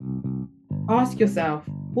Ask yourself,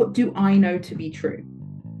 what do I know to be true?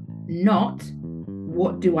 Not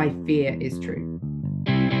what do I fear is true.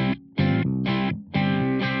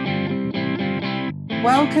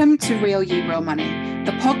 Welcome to Real You, Real Money,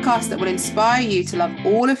 the podcast that will inspire you to love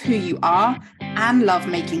all of who you are and love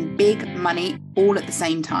making big money all at the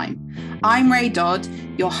same time. I'm Ray Dodd,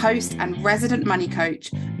 your host and resident money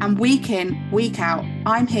coach, and week in, week out,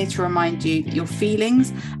 I'm here to remind you that your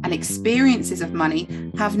feelings and experiences of money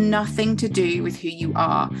have nothing to do with who you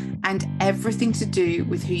are and everything to do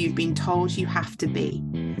with who you've been told you have to be.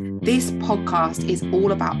 This podcast is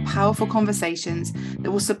all about powerful conversations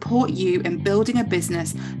that will support you in building a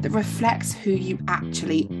business that reflects who you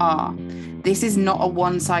actually are. This is not a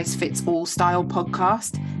one-size-fits-all style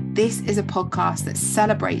podcast. This is a podcast that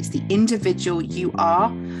celebrates the individual you are,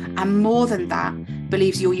 and more than that,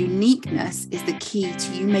 believes your uniqueness is the key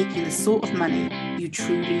to you making the sort of money you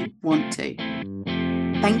truly want to.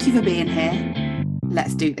 Thank you for being here.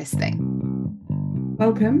 Let's do this thing.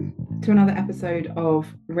 Welcome to another episode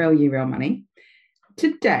of Real You, Real Money.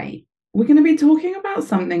 Today, we're going to be talking about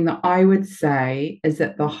something that I would say is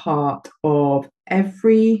at the heart of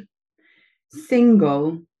every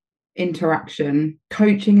single interaction,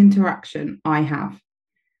 coaching interaction I have.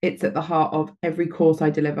 It's at the heart of every course I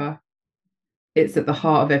deliver. It's at the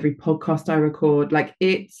heart of every podcast I record. Like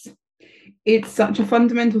it's such a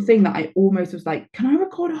fundamental thing that I almost was like, can I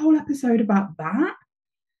record a whole episode about that?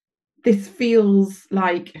 This feels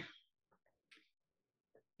like,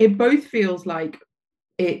 it both feels like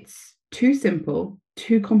it's too simple,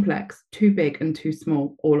 too complex, too big, and too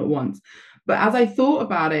small all at once. But as I thought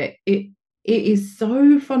about it, it is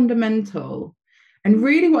so fundamental. And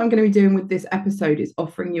really what I'm going to be doing with this episode is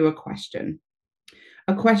offering you a question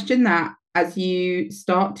that as you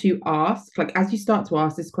start to ask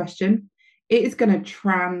this question, it is going to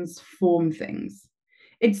transform things.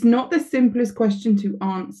 It's not the simplest question to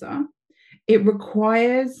answer. It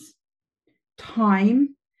requires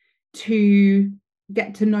time to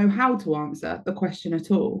get to know how to answer the question at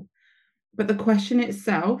all. But the question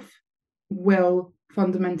itself will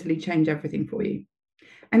fundamentally change everything for you.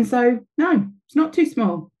 And so, no, it's not too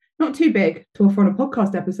small, not too big to offer on a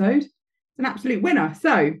podcast episode. It's an absolute winner.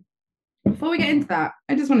 So before we get into that,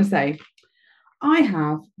 I just want to say, I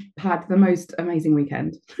have had the most amazing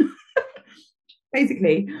weekend.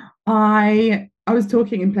 Basically, I was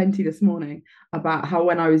talking in Plenty this morning about how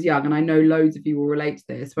when I was young, and I know loads of you will relate to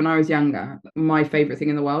this, when I was younger, my favorite thing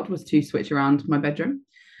in the world was to switch around my bedroom,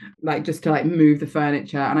 like just to like move the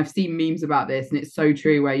furniture. And I've seen memes about this, and it's so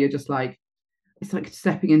true, where you're just like, it's like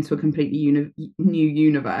stepping into a completely new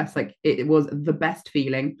universe. Like it was the best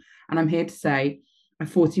feeling. And I'm here to say, at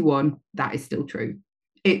 41, that is still true.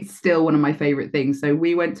 It's still one of my favorite things. So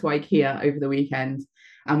we went to IKEA over the weekend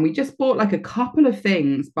and we just bought like a couple of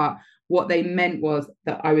things, but what they meant was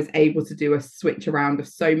that I was able to do a switch around of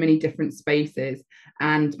so many different spaces.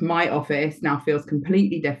 And my office now feels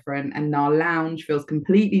completely different, and our lounge feels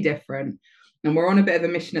completely different. And we're on a bit of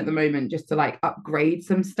a mission at the moment just to like upgrade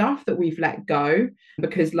some stuff that we've let go,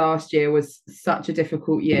 because last year was such a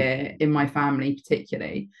difficult year in my family,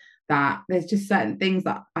 particularly, that there's just certain things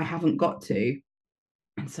that I haven't got to.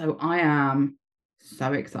 And so I am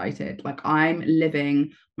so excited. Like I'm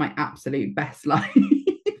living my absolute best life.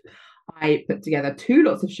 I put together 2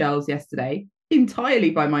 lots of shelves yesterday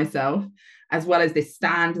entirely by myself, as well as this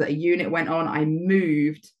stand that a unit went on. I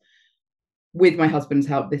moved with my husband's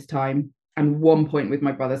help this time, and one point with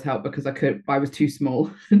my brother's help, because I was too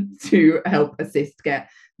small to help assist get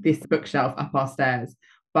this bookshelf up our stairs.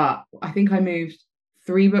 But I think I moved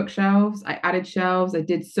 3 bookshelves. I added shelves. I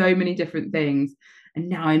did so many different things. And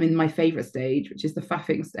now I'm in my favorite stage, which is the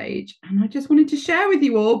faffing stage. And I just wanted to share with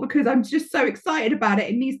you all because I'm just so excited about it.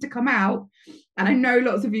 It needs to come out. And I know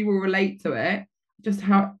lots of you will relate to it, just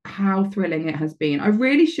how thrilling it has been. I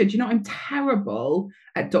really should. You know, I'm terrible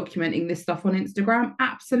at documenting this stuff on Instagram.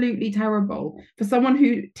 Absolutely terrible. For someone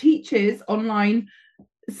who teaches online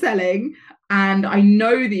selling, and I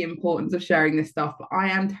know the importance of sharing this stuff, but I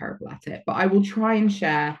am terrible at it. But I will try and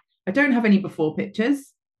share. I don't have any before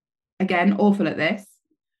pictures. Again, awful at this,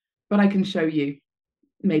 but I can show you.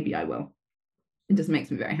 Maybe I will. It just makes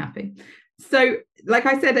me very happy. So, like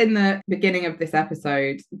I said in the beginning of this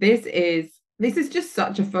episode, this is just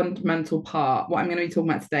such a fundamental part. What I'm going to be talking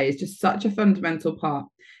about today is just such a fundamental part,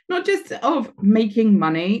 not just of making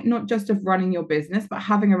money, not just of running your business, but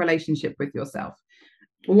having a relationship with yourself.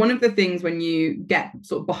 One of the things when you get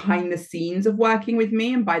sort of behind the scenes of working with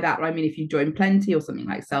me, and by that I mean if you join Plenty or something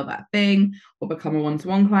like Sell That Thing or become a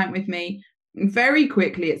one-to-one client with me, very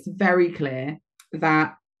quickly it's very clear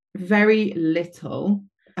that very little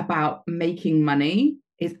about making money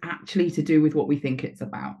is actually to do with what we think it's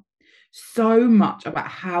about. So much about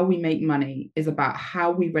how we make money is about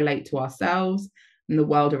how we relate to ourselves and the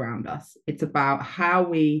world around us. It's about how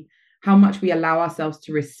much we allow ourselves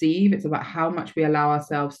to receive. It's about how much we allow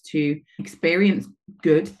ourselves to experience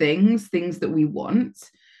good things, things that we want.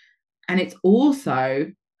 And it's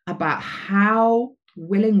also about how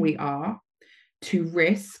willing we are to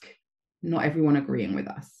risk not everyone agreeing with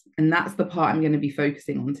us. And that's the part I'm going to be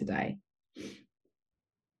focusing on today.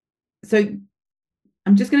 So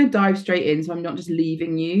I'm just going to dive straight in, so I'm not just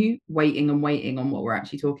leaving you waiting and waiting on what we're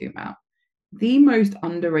actually talking about. The most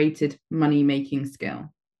underrated money-making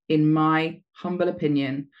skill, in my humble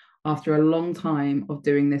opinion, after a long time of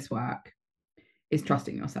doing this work, is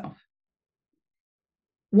trusting yourself.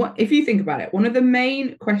 What if you think about it, one of the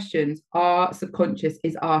main questions our subconscious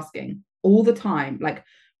is asking all the time, like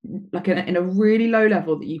in a really low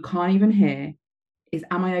level that you can't even hear, is,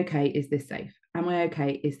 am I okay? Is this safe? Am I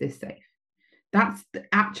okay? Is this safe? That's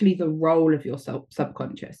actually the role of your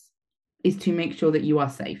subconscious, is to make sure that you are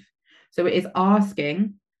safe. So it is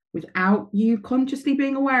asking, without you consciously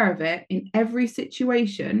being aware of it, in every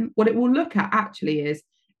situation, what it will look at actually is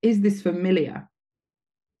this familiar?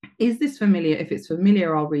 Is this familiar? If it's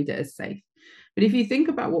familiar, I'll read it as safe. But if you think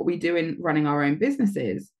about what we do in running our own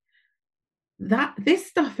businesses, that this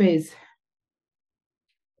stuff is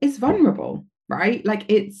vulnerable, right? Like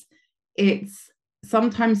it's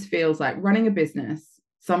sometimes feels like running a business,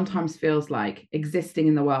 sometimes feels like existing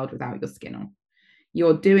in the world without your skin on.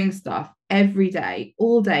 You're doing stuff every day,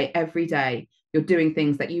 all day, every day. You're doing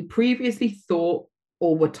things that you previously thought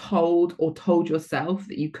or were told or told yourself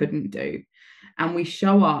that you couldn't do. And we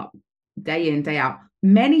show up day in, day out.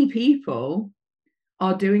 Many people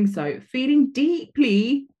are doing so feeling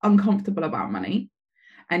deeply uncomfortable about money.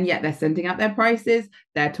 And yet they're sending out their prices,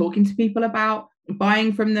 they're talking to people about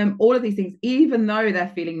buying from them, all of these things, even though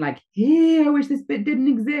they're feeling like, I wish this bit didn't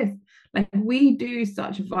exist. Like, we do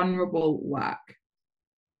such vulnerable work.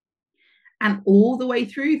 And all the way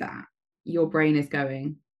through that, your brain is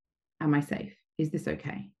going, am I safe? Is this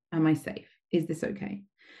okay? Am I safe? Is this okay?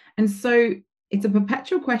 And so it's a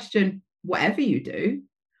perpetual question, whatever you do.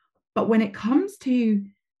 But when it comes to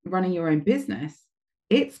running your own business,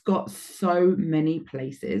 it's got so many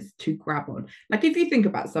places to grab on. Like, if you think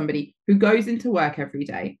about somebody who goes into work every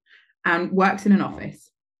day and works in an office,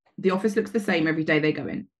 the office looks the same every day they go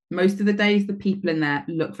in. Most of the days, the people in there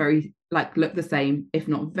look the same, if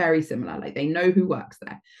not very similar. Like, they know who works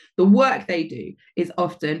there. The work they do is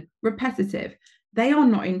often repetitive. They are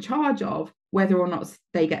not in charge of whether or not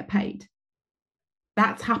they get paid.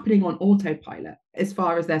 That's happening on autopilot as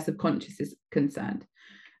far as their subconscious is concerned.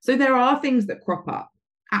 So there are things that crop up,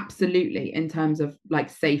 absolutely, in terms of like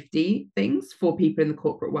safety things for people in the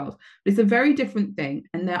corporate world. But it's a very different thing.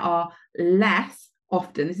 And there are less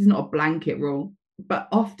often, this is not a blanket rule, but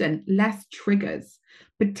often less triggers,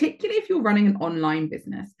 particularly if you're running an online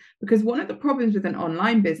business. Because one of the problems with an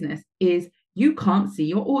online business is you can't see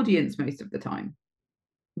your audience most of the time.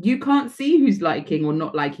 You can't see who's liking or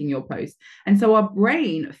not liking your post. And so our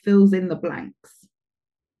brain fills in the blanks.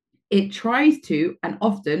 It tries to, and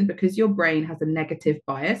often, because your brain has a negative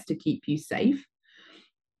bias to keep you safe,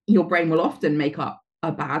 your brain will often make up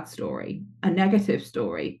a bad story, a negative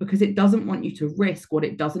story, because it doesn't want you to risk what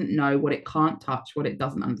it doesn't know, what it can't touch, what it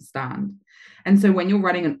doesn't understand. And so when you're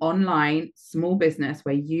running an online small business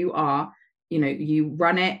where you are, you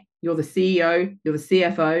run it, you're the CEO, you're the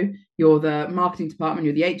CFO, you're the marketing department,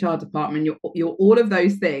 you're the HR department, you're all of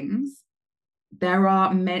those things. There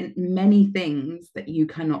are many things that you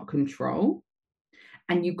cannot control,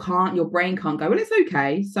 and your brain can't go, well, it's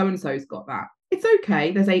okay, so-and-so's got that. It's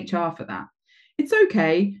okay, there's HR for that. It's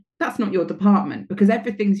okay, that's not your department, because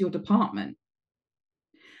everything's your department.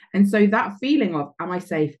 And so that feeling of, am I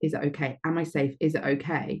safe? Is it okay? Am I safe? Is it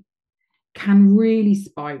okay? Can really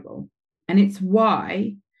spiral. And it's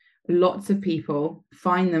why lots of people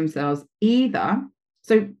find themselves either,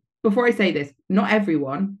 so before I say this, not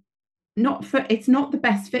everyone, it's not the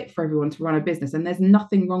best fit for everyone to run a business. And there's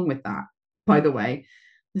nothing wrong with that, by the way.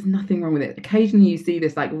 There's nothing wrong with it. Occasionally you see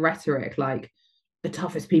this like rhetoric, like the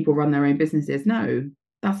toughest people run their own businesses. No,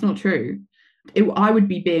 that's not true. I would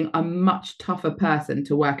be being a much tougher person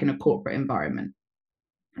to work in a corporate environment.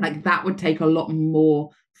 Like, that would take a lot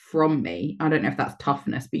more from me. I don't know if that's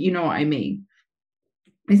toughness, but you know what I mean.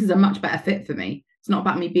 This is a much better fit for me. It's not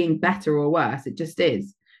about me being better or worse. It just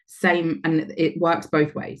is. Same, and it works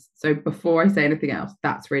both ways. So before I say anything else,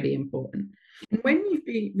 that's really important. And when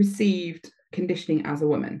you've received conditioning as a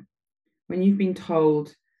woman, when you've been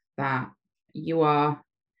told that you are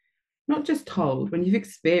not just told, when you've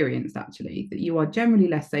experienced actually that you are generally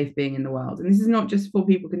less safe being in the world. And this is not just for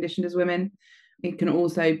people conditioned as women. It can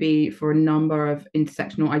also be for a number of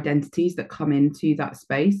intersectional identities that come into that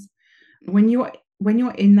space. When you're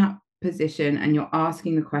in that position and you're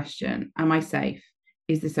asking the question, am I safe?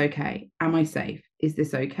 Is this okay? Am I safe? Is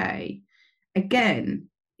this okay? Again,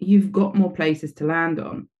 you've got more places to land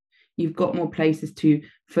on. You've got more places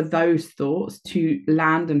for those thoughts to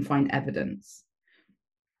land and find evidence.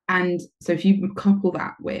 And so if you couple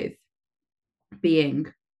that with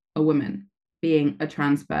being a woman, being a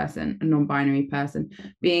trans person, a non-binary person,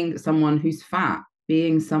 being someone who's fat,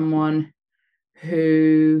 being someone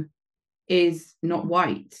who is not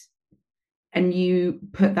white, and you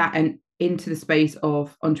put that into the space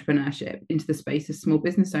of entrepreneurship, into the space of small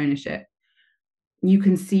business ownership, you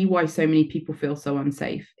can see why so many people feel so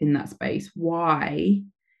unsafe in that space, why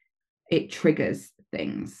it triggers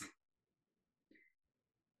things.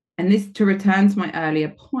 And this, to return to my earlier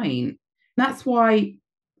point, that's why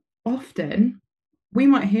often we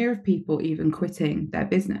might hear of people even quitting their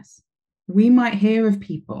business. We might hear of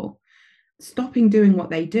people stopping doing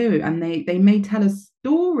what they do, and they may tell a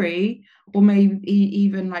story, or maybe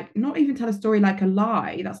even like not even tell a story like a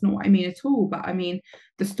lie. That's not what I mean at all. But I mean,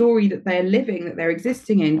 the story that they're living, that they're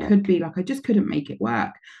existing in, could be like, I just couldn't make it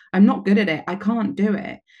work. I'm not good at it. I can't do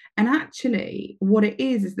it. And actually, what it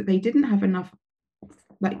is that they didn't have enough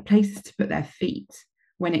like places to put their feet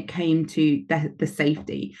when it came to the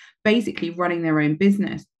safety. Basically, running their own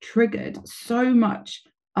business triggered so much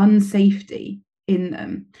unsafety in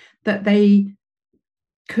them that they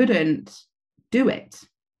couldn't do it.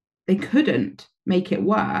 They couldn't make it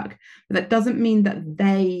work. But that doesn't mean that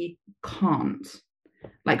they can't,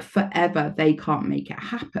 like forever, they can't make it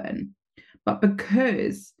happen. But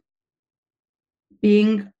because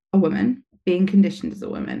being a woman, being conditioned as a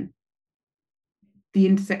woman, the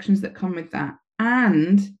intersections that come with that,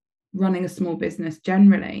 and running a small business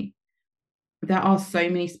generally, there are so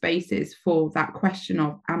many spaces for that question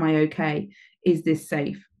of, am I okay? Is this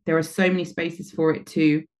safe? There are so many spaces for it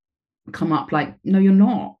to come up like, no, you're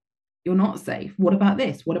not. You're not safe. What about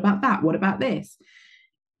this? What about that? What about this?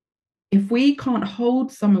 If we can't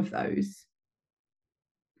hold some of those,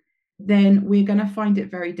 then we're going to find it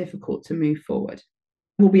very difficult to move forward.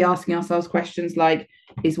 We'll be asking ourselves questions like,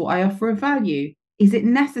 is what I offer of value? Is it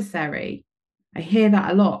necessary? I hear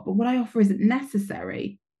that a lot, but what I offer isn't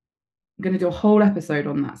necessary. I'm going to do a whole episode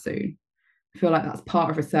on that soon. I feel like that's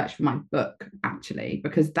part of research for my book, actually,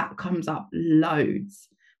 because that comes up loads.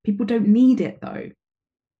 People don't need it, though.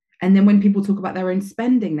 And then when people talk about their own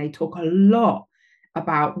spending, they talk a lot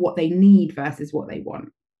about what they need versus what they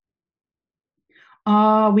want.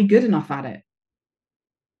 Are we good enough at it?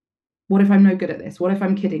 What if I'm no good at this? What if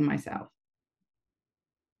I'm kidding myself?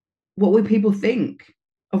 What will people think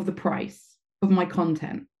of the price of my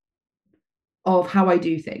content, of how I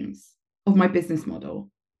do things, of my business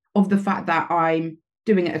model, of the fact that I'm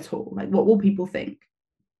doing it at all? Like, what will people think?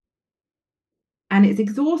 And it's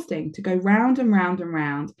exhausting to go round and round and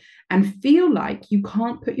round and feel like you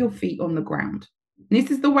can't put your feet on the ground. And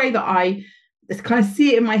this is the way that I kind of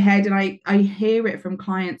see it in my head, and I hear it from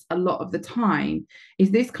clients a lot of the time,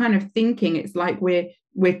 is this kind of thinking. It's like we're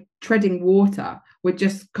treading water. We're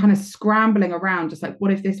just kind of scrambling around, just like,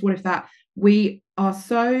 what if this, what if that? We are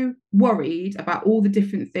so worried about all the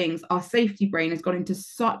different things. Our safety brain has got into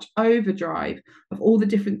such overdrive of all the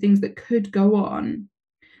different things that could go on,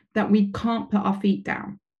 that we can't put our feet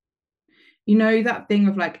down. You know, that thing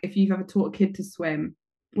of like, if you've ever taught a kid to swim,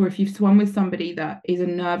 or if you've swum with somebody that is a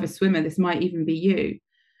nervous swimmer, this might even be you.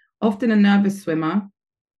 Often a nervous swimmer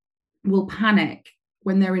will panic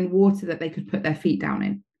when they're in water that they could put their feet down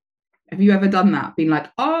in. Have you ever done that? Been like,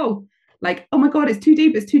 oh my God, it's too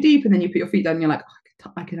deep. And then you put your feet down and you're like,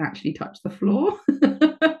 oh, I can actually touch the floor.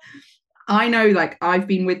 I know, like, I've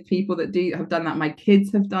been with people that have done that. My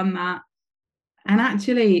kids have done that. And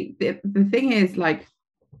actually, the thing is, like,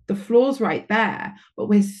 the floor's right there, but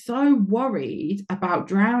we're so worried about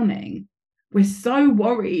drowning. We're so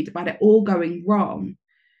worried about it all going wrong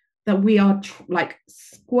that we are like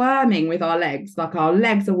squirming with our legs, like our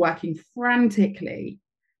legs are working frantically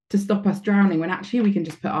to stop us drowning, when actually we can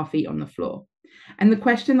just put our feet on the floor. And the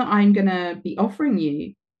question that I'm going to be offering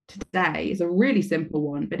you today is a really simple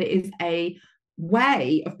one, but it is a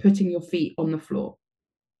way of putting your feet on the floor.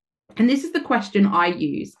 And this is the question I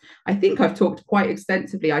use. I think I've talked quite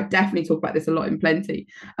extensively. I definitely talk about this a lot in Plenty,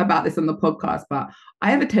 about this on the podcast, but I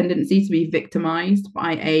have a tendency to be victimized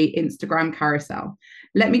by a Instagram carousel.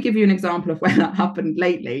 Let me give you an example of when that happened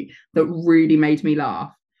lately that really made me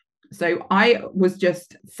laugh. So I was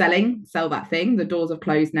just sell that thing. The doors have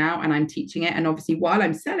closed now and I'm teaching it. And obviously, while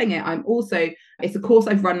I'm selling it, it's a course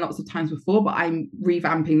I've run lots of times before, but I'm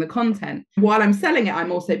revamping the content. While I'm selling it,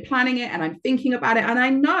 I'm also planning it and I'm thinking about it. And I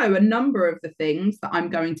know a number of the things that I'm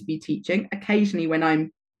going to be teaching. Occasionally, when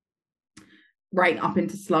I'm writing up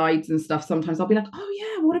into slides and stuff, sometimes I'll be like, oh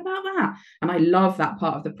yeah, what about that? And I love that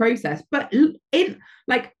part of the process. But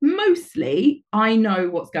mostly I know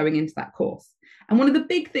what's going into that course. And one of the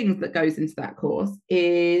big things that goes into that course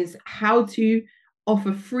is how to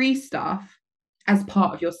offer free stuff as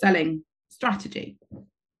part of your selling strategy.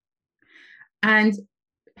 And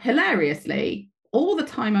hilariously, all the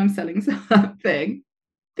time I'm selling something,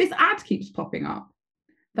 this ad keeps popping up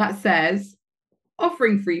that says,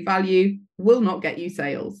 offering free value will not get you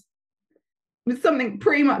sales. With something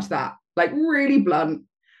pretty much that, like really blunt.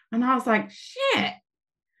 And I was like, shit,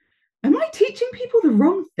 am I teaching people the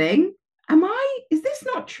wrong thing? Is this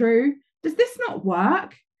not true? Does this not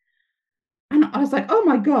work? And I was like, oh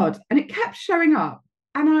my God. And it kept showing up.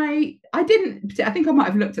 And I think I might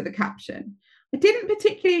have looked at the caption. I didn't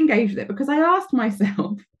particularly engage with it because I asked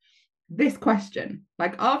myself this question.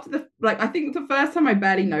 Like I think the first time I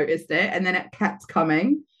barely noticed it and then it kept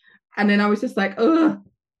coming. And then I was just like, ugh.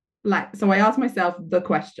 So I asked myself the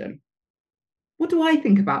question, what do I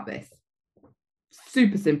think about this?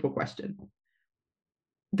 Super simple question.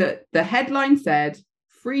 The headline said,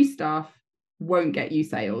 free stuff won't get you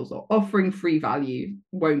sales, or offering free value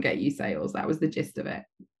won't get you sales. That was the gist of it.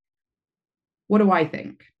 What do I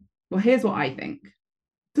think? Well, here's what I think.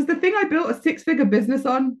 Does the thing I built a 6-figure business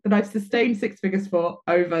on, that I've sustained 6 figures for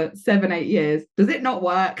over 7-8 years, does it not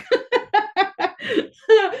work?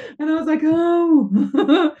 And I was like,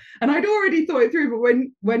 oh. And I'd already thought it through, but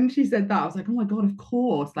when she said that, I was like, oh my God, of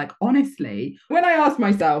course. Like, honestly, when I asked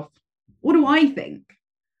myself, what do I think?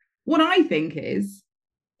 What I think is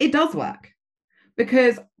it does work,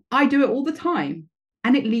 because I do it all the time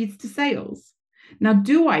and it leads to sales. Now,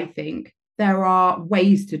 do I think there are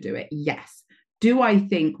ways to do it? Yes. Do I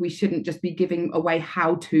think we shouldn't just be giving away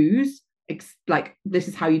how-tos? Like, this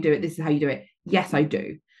is how you do it, this is how you do it. Yes, I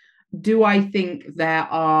do. Do I think there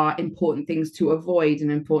are important things to avoid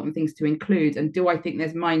and important things to include? And do I think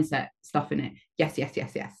there's mindset stuff in it? Yes, yes,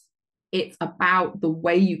 yes, yes. It's about the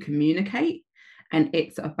way you communicate, and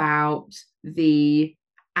it's about the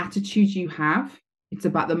attitude you have. It's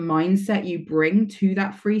about the mindset you bring to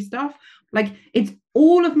that free stuff. Like, it's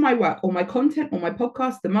all of my work, all my content, all my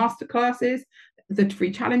podcasts, the masterclasses, the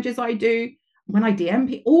free challenges I do, when I DM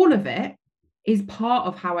people, all of it is part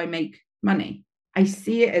of how I make money. I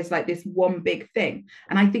see it as like this one big thing.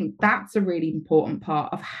 And I think that's a really important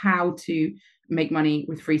part of how to make money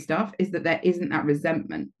with free stuff, is that there isn't that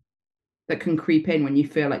resentment that can creep in when you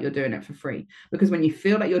feel like you're doing it for free. Because when you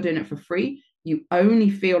feel like you're doing it for free, you only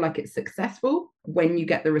feel like it's successful when you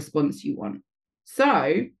get the response you want.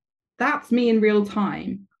 So that's me in real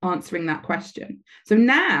time answering that question. So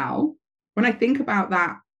now, when I think about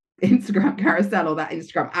that Instagram carousel or that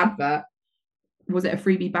Instagram advert, was it a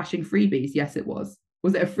freebie bashing freebies? Yes, it was.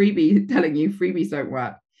 Was it a freebie telling you freebies don't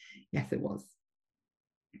work? Yes, it was.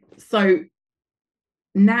 So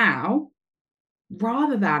now,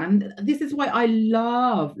 rather than, and this is why I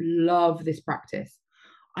love this practice.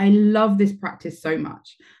 I love this practice so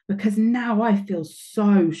much, because now I feel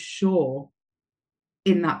so sure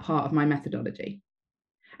in that part of my methodology.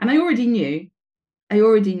 And I already knew,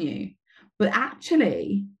 but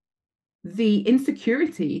actually the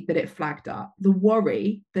insecurity that it flagged up, the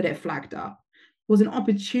worry that it flagged up, was an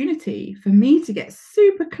opportunity for me to get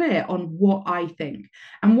super clear on what I think.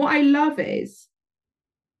 And what I love is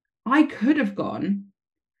I could have gone,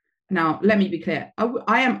 now let me be clear,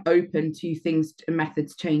 I am open to things and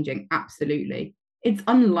methods changing, absolutely. It's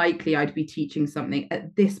unlikely I'd be teaching something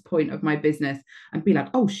at this point of my business and be like,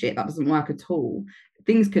 oh shit, that doesn't work at all.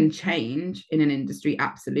 Things can change in an industry,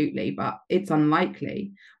 absolutely, but it's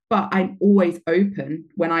unlikely. But I'm always open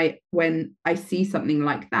when I see something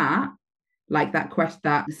like that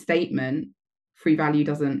that statement, free value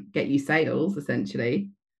doesn't get you sales, essentially.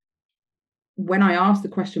 When I ask the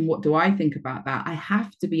question, what do I think about that? I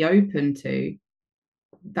have to be open to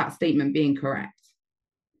that statement being correct.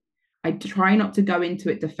 I try not to go into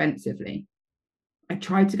it defensively. I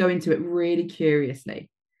try to go into it really curiously.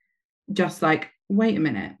 Just like, wait a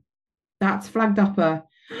minute, that's flagged up a,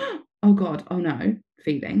 oh God, oh no,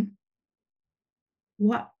 feeling.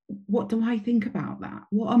 What do I think about that?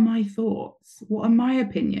 What are my thoughts? What are my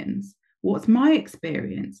opinions? What's my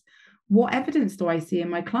experience? What evidence do I see in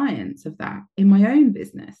my clients of that in my own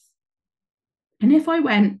business? And if I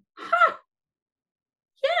went,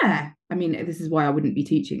 yeah, I mean, this is why I wouldn't be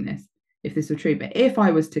teaching this. if this were true. But if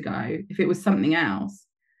I was to go, if it was something else,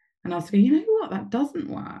 and I was going, you know what, that doesn't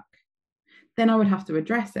work, then I would have to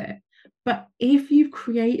address it. But if you've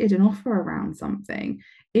created an offer around something,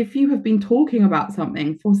 if you have been talking about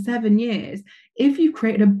something for 7 years, if you've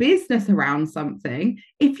created a business around something,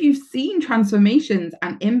 if you've seen transformations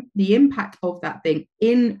and the impact of that thing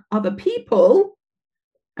in other people,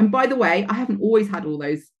 and by the way, I haven't always had all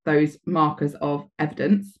those markers of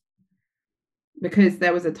evidence, because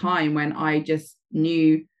there was a time when I just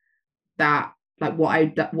knew that like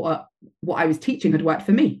what I was teaching had worked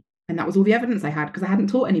for me. And that was all the evidence I had, because I hadn't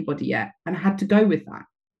taught anybody yet. And I had to go with that.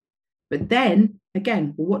 But then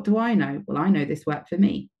again, well, what do I know? Well, I know this worked for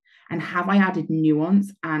me. And have I added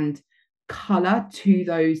nuance and color to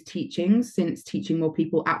those teachings since teaching more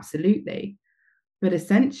people? Absolutely. But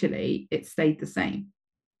essentially, it stayed the same.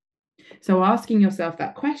 So asking yourself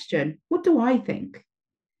that question, what do I think,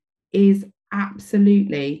 is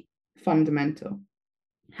absolutely fundamental.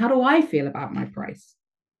 How do I feel about my price?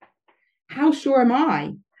 How sure am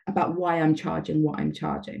I about why I'm charging what I'm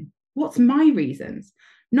charging? What's my reasons?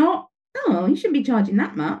 Not, oh, you shouldn't be charging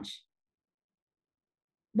that much.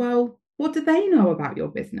 Well, what do they know about your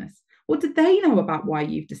business? What do they know about why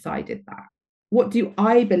you've decided that? What do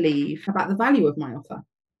I believe about the value of my offer?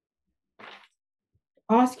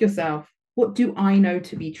 Ask yourself, what do I know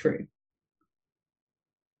to be true?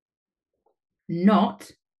 Not,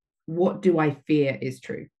 what do I fear is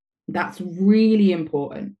true? That's really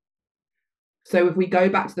important. So if we go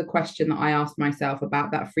back to the question that I asked myself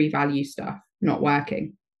about that free value stuff not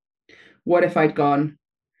working, what if I'd gone,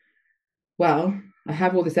 well, I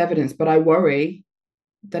have all this evidence, but I worry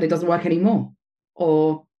that it doesn't work anymore?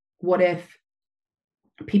 Or what if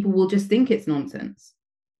people will just think it's nonsense?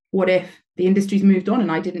 What if the industry's moved on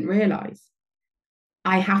and I didn't realize?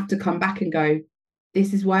 I have to come back and go,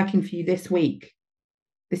 this is working for you this week.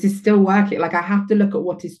 This is still working. Like, I have to look at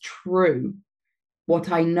what is true,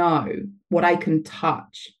 what I know, what I can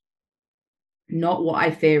touch, not what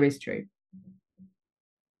I fear is true.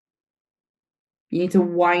 You need to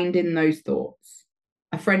wind in those thoughts.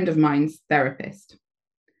 A friend of mine's therapist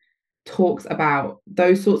talks about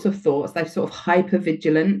those sorts of thoughts. They're sort of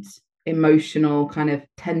hypervigilant, emotional kind of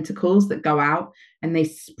tentacles that go out and they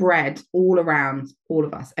spread all around all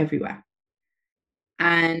of us, everywhere.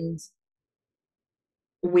 And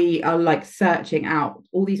we are like searching out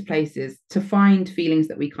all these places to find feelings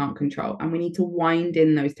that we can't control. And we need to wind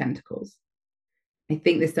in those tentacles. I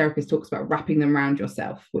think this therapist talks about wrapping them around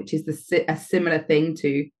yourself, which is a similar thing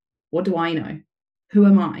to, what do I know? Who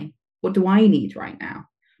am I? What do I need right now?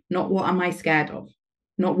 Not what am I scared of?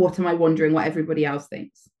 Not what am I wondering what everybody else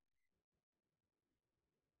thinks?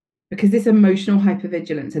 Because this emotional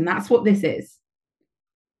hypervigilance, and that's what this is.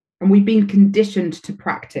 And we've been conditioned to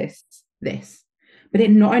practice this, but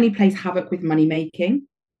it not only plays havoc with money making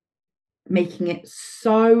it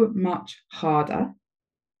so much harder,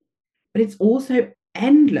 but it's also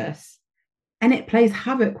endless. And it plays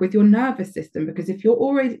havoc with your nervous system, because if you're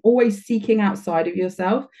always seeking outside of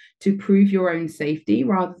yourself to prove your own safety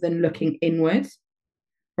rather than looking inward,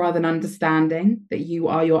 rather than understanding that you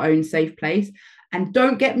are your own safe place. And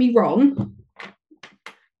don't get me wrong,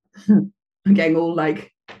 I'm getting all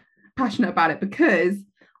like passionate about it, because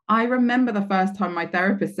I remember the first time my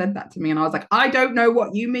therapist said that to me and I was like, I don't know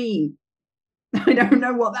what you mean. I don't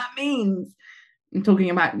know what that means. I'm talking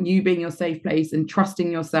about you being your safe place and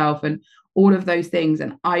trusting yourself and all of those things.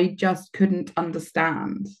 And I just couldn't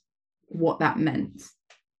understand what that meant,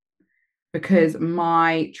 because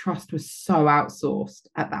my trust was so outsourced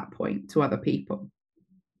at that point to other people.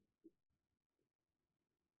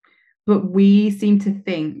 But we seem to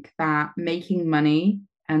think that making money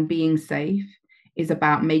and being safe is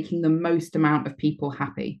about making the most amount of people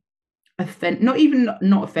happy.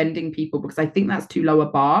 Not offending people, because I think that's too low a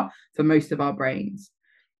bar for most of our brains.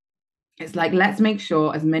 It's like, let's make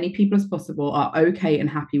sure as many people as possible are okay and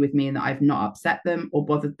happy with me and that I've not upset them or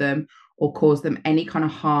bothered them or caused them any kind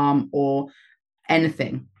of harm or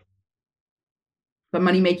anything. But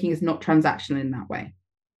money making is not transactional in that way.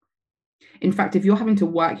 In fact, if you're having to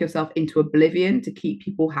work yourself into oblivion to keep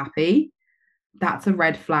people happy, that's a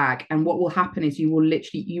red flag. And what will happen is you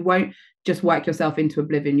won't just work yourself into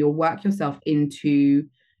oblivion, you'll work yourself into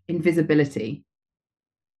invisibility.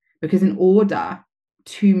 Because in order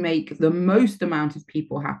to make the most amount of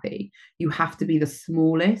people happy, you have to be the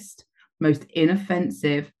smallest, most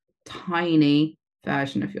inoffensive, tiny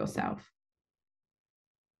version of yourself.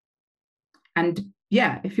 And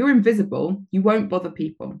yeah, if you're invisible, you won't bother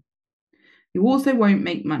people. You also won't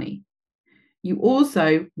make money. You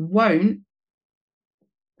also won't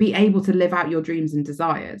be able to live out your dreams and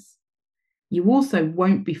desires. you also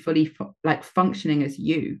won't be fully functioning as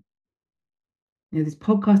you. This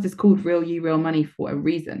podcast is called Real You, Real Money for a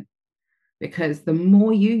reason, because the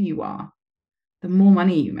more you are, the more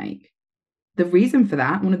money you make. The reason for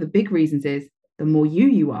that, one of the big reasons, is the more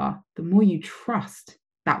you are, the more you trust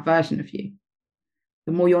that version of you,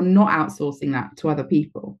 the more you're not outsourcing that to other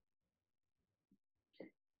people.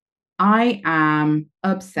 I am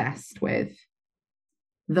obsessed with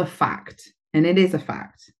the fact, and it is a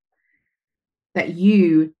fact, that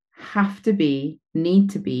you have to be, need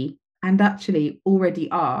to be, and actually already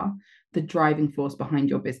are the driving force behind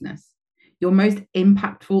your business. Your most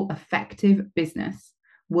impactful, effective business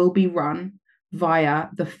will be run via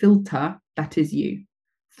the filter that is you,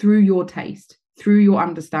 through your taste, through your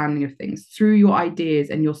understanding of things, through your ideas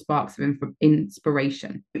and your sparks of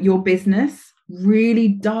inspiration. Your business really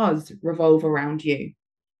does revolve around you.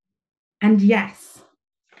 And yes,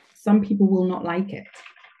 some people will not like it.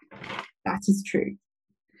 That is true.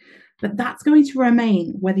 But that's going to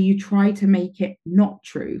remain whether you try to make it not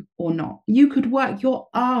true or not. You could work your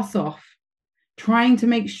ass off trying to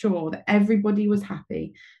make sure that everybody was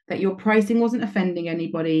happy, that your pricing wasn't offending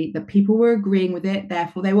anybody, that people were agreeing with it,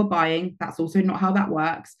 therefore they were buying. That's also not how that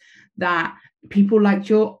works. That people liked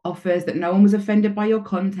your offers, that no one was offended by your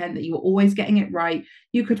content, that you were always getting it right.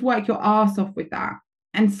 You could work your ass off with that.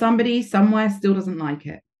 And somebody somewhere still doesn't like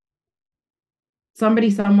it. Somebody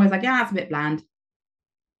somewhere's like, yeah, it's a bit bland.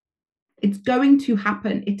 It's going to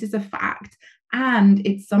happen. It is a fact. And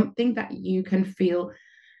it's something that you can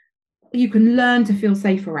learn to feel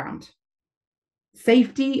safe around.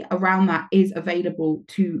 Safety around that is available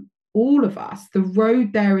to all of us. The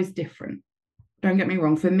road there is different. Don't get me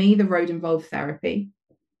wrong. For me, the road involved therapy.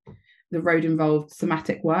 The road involved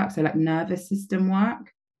somatic work, so like nervous system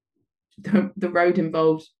work. The road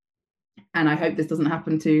involved, and I hope this doesn't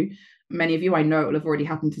happen to many of you, I know it will have already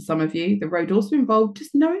happened to some of you, the road also involved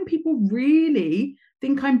just knowing people really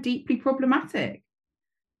think I'm deeply problematic.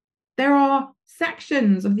 There are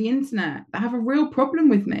sections of the internet that have a real problem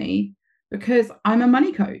with me because I'm a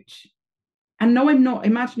money coach. And no, I'm not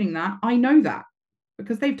imagining that. I know that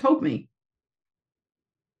because they've told me.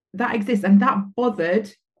 That exists, and that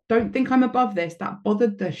bothered, don't think I'm above this, that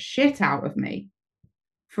bothered the shit out of me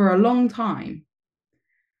for a long time.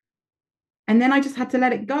 And then I just had to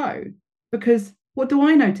let it go, because what do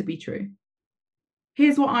I know to be true?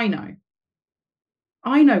 Here's what I know.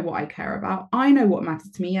 I know what I care about. I know what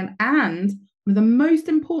matters to me. And one of the most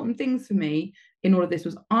important things for me in all of this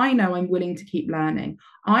was, I know I'm willing to keep learning.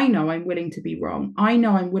 I know I'm willing to be wrong. I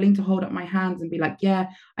know I'm willing to hold up my hands and be like, yeah,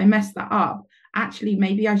 I messed that up. Actually,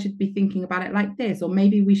 maybe I should be thinking about it like this, or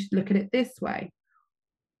maybe we should look at it this way.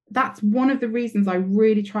 That's one of the reasons I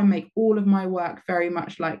really try and make all of my work very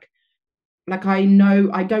much like I know,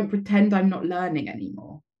 I don't pretend I'm not learning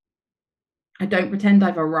anymore. I don't pretend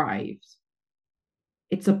I've arrived.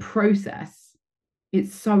 It's a process.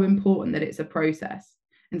 It's so important that it's a process.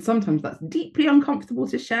 And sometimes that's deeply uncomfortable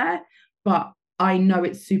to share, but I know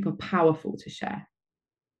it's super powerful to share.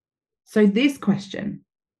 So this question,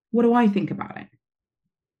 what do I think about it?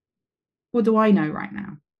 What do I know right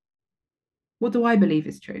now? What do I believe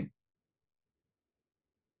is true?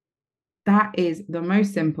 That is the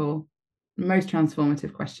most simple, most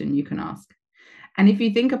transformative question you can ask. And if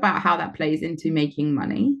you think about how that plays into making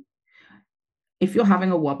money, if you're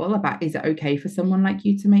having a wobble about, is it okay for someone like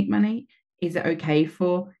you to make money? Is it okay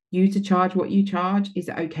for you to charge what you charge? Is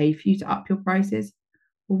it okay for you to up your prices?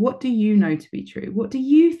 Well, what do you know to be true? What do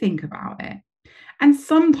you think about it? And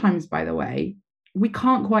sometimes, by the way, we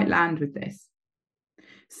can't quite land with this.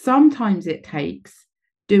 Sometimes it takes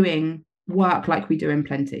doing work like we do in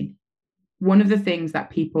Plenty. One of the things that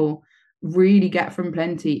people really get from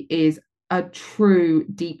Plenty is a true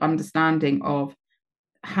deep understanding of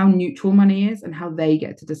how neutral money is and how they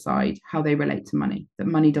get to decide how they relate to money, that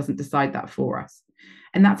money doesn't decide that for us.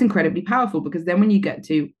 And that's incredibly powerful, because then when you get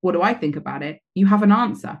to, what do I think about it? You have an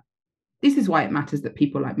answer. This is why it matters that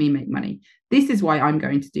people like me make money. This is why I'm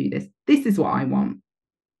going to do this. This is what I want.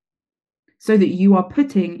 So that you are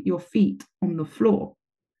putting your feet on the floor.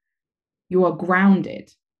 You are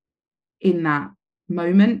grounded in that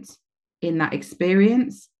moment, in that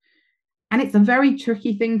experience. And it's a very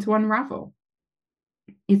tricky thing to unravel.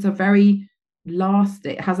 It's a very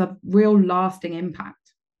it has a real lasting impact.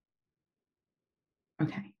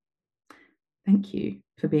 Okay. Thank you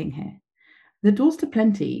for being here. The doors to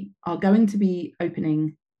Plenty are going to be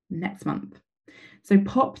opening next month. So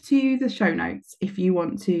pop to the show notes if you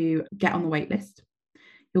want to get on the wait list.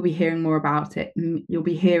 You'll be hearing more about it. You'll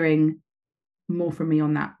be hearing more from me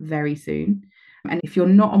on that very soon. And if you're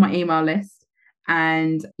not on my email list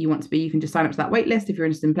and you want to be, you can just sign up to that wait list if you're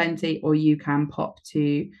interested in Plenty, or you can pop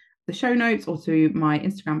to the show notes or to my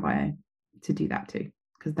Instagram bio to do that too,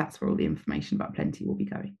 because that's where all the information about Plenty will be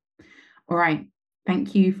going. All right.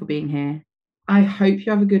 Thank you for being here. I hope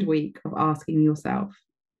you have a good week of asking yourself,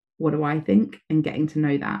 what do I think? And getting to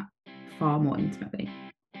know that far more intimately.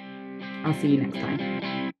 I'll see you next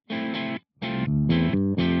time.